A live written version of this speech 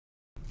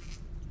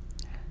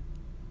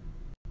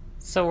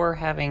So we're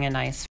having a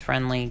nice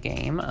friendly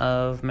game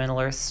of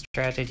Middle-earth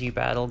strategy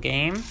battle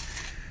game.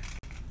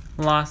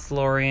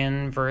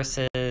 Lothlorien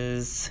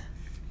versus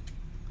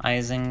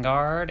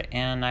Isengard,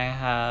 and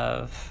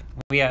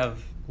we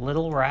have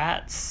little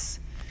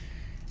rats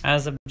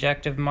as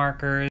objective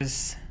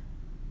markers,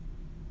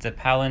 the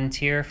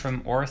Palantir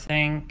from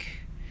Orthanc,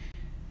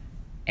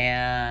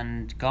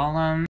 and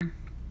Golem.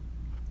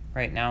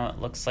 Right now it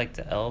looks like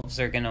the elves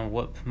are gonna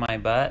whoop my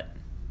butt.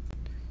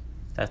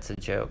 That's a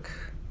joke.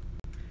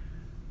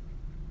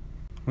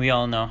 We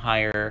all know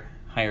higher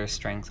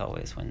strength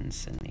always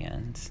wins in the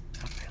end.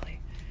 Not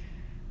really.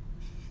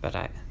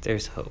 But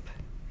there's hope.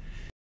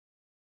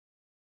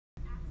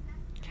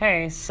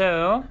 Okay,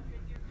 so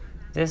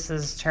this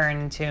is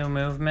turn 2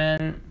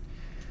 movement.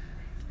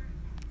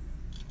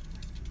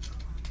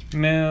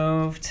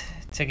 Moved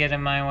to get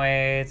in my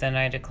way, then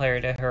I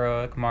declared a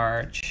heroic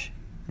march.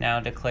 Now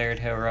declared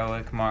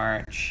heroic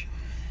march.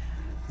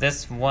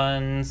 This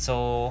one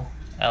soul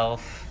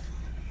elf,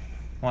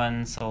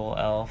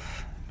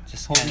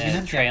 just kind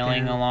of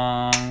trailing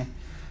along.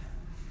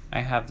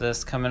 I have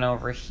this coming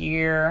over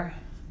here.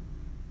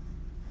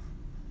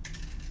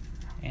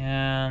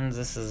 And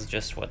this is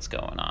just what's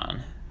going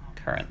on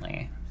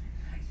currently.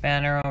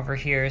 Banner over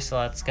here, so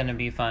that's going to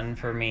be fun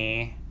for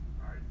me.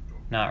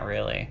 Not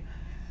really.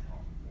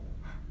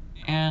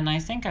 And I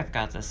think I've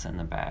got this in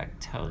the bag.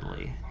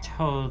 Totally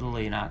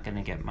not going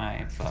to get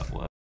my butt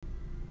whooped.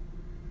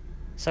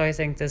 So I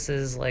think this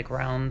is like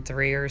round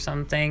 3 or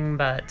something,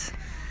 but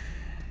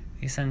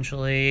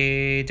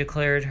essentially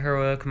declared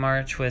heroic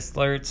march with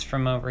alerts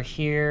from over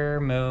here.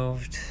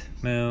 Moved.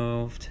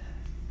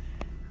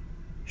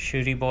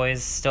 Shooty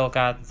boys still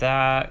got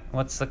that.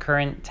 What's the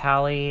current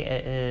tally?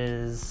 It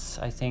is,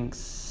 I think,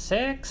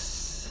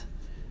 6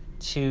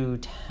 to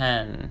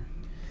 10.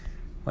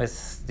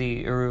 With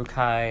the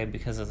Urukai,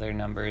 because of their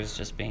numbers,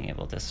 just being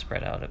able to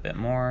spread out a bit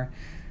more.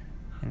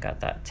 And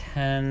got that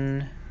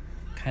 10.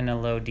 Kind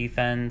of low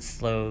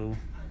defense, low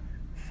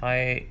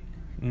fight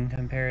in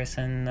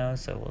comparison, though,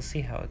 so we'll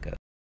see how it goes.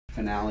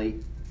 Finale.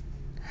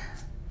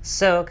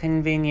 So,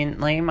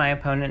 conveniently, my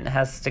opponent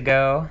has to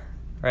go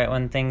right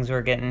when things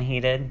were getting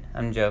heated.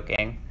 I'm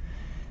joking.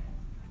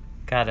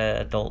 Got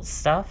adult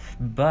stuff,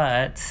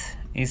 but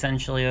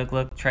essentially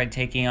Ugluk tried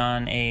taking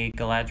on a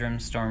Galadrim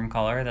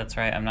Stormcaller. That's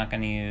right, I'm not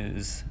going to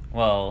use,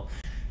 well,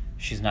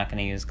 she's not going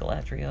to use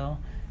Galadriel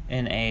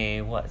in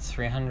a,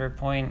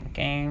 300-point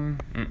game?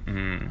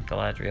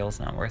 Galadriel's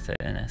not worth it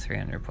in a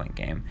 300-point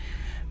game.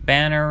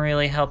 Banner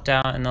really helped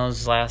out in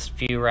those last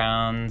few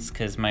rounds,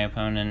 because my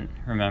opponent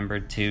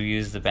remembered to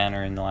use the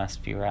banner in the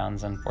last few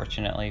rounds,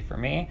 unfortunately for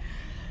me.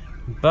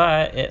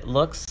 But it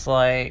looks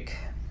like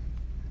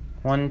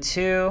 1,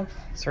 2,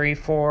 3,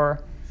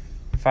 4,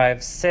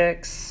 5,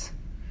 6,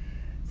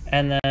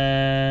 and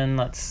then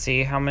let's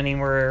see how many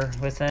were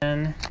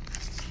within.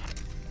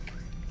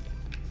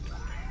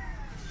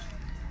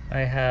 I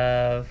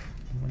have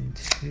 1,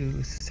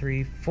 2,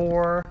 3,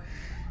 4.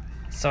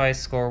 So I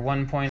score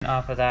 1 point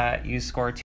off of that. You score 2